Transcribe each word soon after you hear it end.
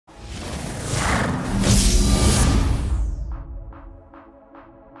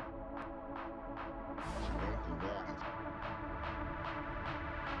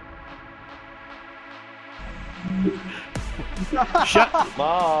Shut.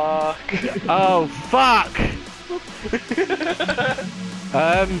 Mark. Oh fuck.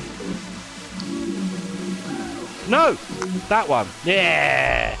 No, that one.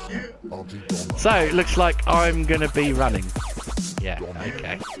 Yeah. So it looks like I'm gonna be running. Yeah.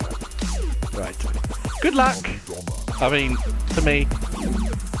 Okay. Right. Good luck. I mean, to me.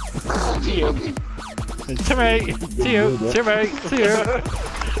 To you. To me. To you. To me. To you.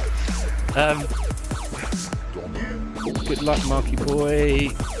 Good luck, Marky boy.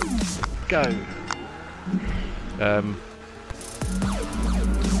 Go.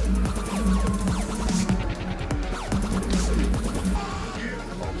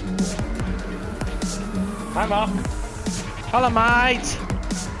 Hi, Mark. Hello, mate.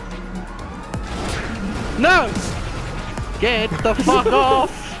 No! Get the fuck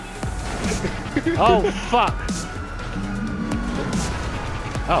off! Oh, fuck.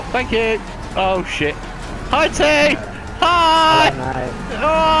 Oh, thank you. Oh, shit. Hi, T! Hi!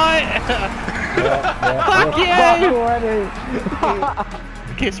 Hi! Fuck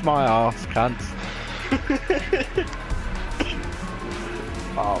you! Kiss my ass, cunt.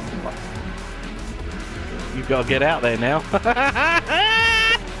 Oh, fuck. You've got to get out there now.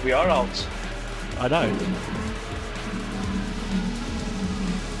 We are out. I know.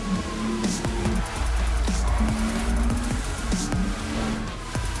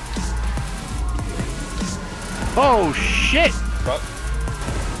 Oh shit! Fuck.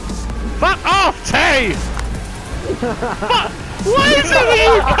 Fuck off, T! Fuck! Why is it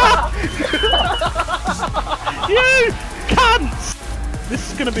you cunt? You cunts! This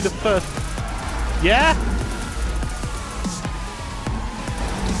is gonna be the first. Yeah?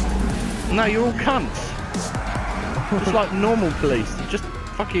 No, you're all cunts. Just like normal police. They're just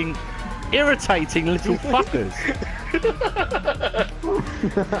fucking irritating little fuckers.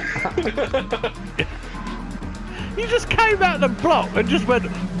 You just came out the block and just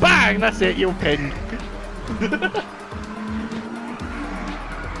went bang, that's it, you're pinned.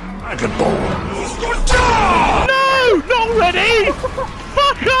 No! Not already!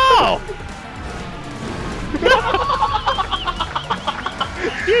 Fuck off!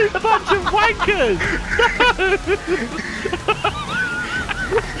 You bunch of wankers!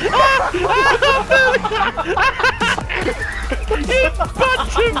 You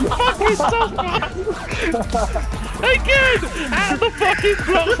bunch of fucking software! Again! Out of the fucking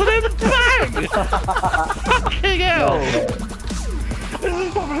blocks and then bang! Fucking hell! This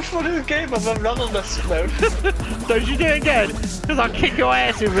is probably the funniest game I've ever done on this mode. Don't you do it again? Because I'll kick your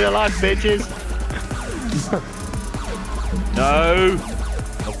ass in real life, bitches! No!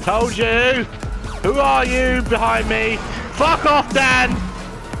 I've told you! Who are you behind me? Fuck off, Dan!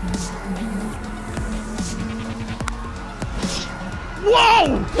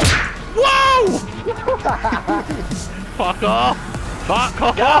 Whoa! Whoa! Fuck off! Fuck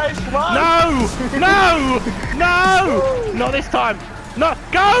off! Guys, come on! No! No! No! Not this time! No!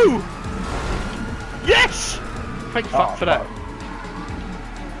 Go! Yes! Thank fuck for that.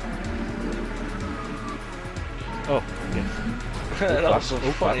 Oh, yes. That was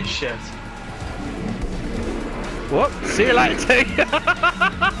some funny shit. What? See you later, T.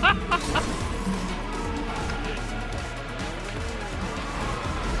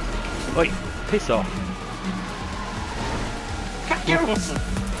 Wait, piss off. Fuck you!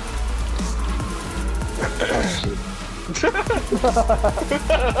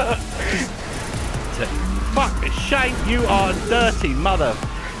 Fuck, shame you are dirty mother.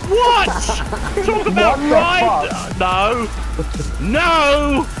 What? Talk about right? No.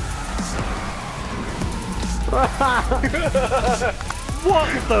 No. What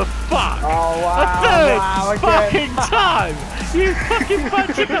the fuck? Oh wow! A third wow, fucking time! You fucking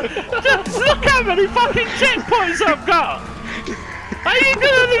bunch of... Look how many fucking checkpoints I've got! Are you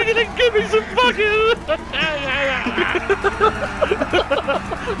gonna give me some fucking...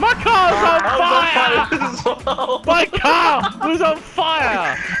 My car's on fire! My car was on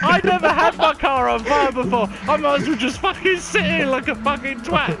fire! I never had my car on fire before. I might as well just fucking sit here like a fucking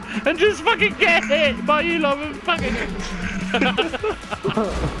twat and just fucking get hit by you lot and fucking...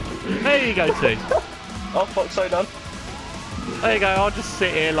 There you go, T. Oh fuck, so done. There you go, I'll just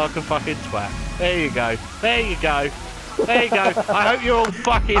sit here like a fucking twat. There you go. There you go. There you go. I hope you're all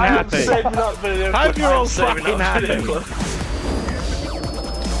fucking happy. I'm saving up video. Hope you're all I'm saving fucking up happy. video.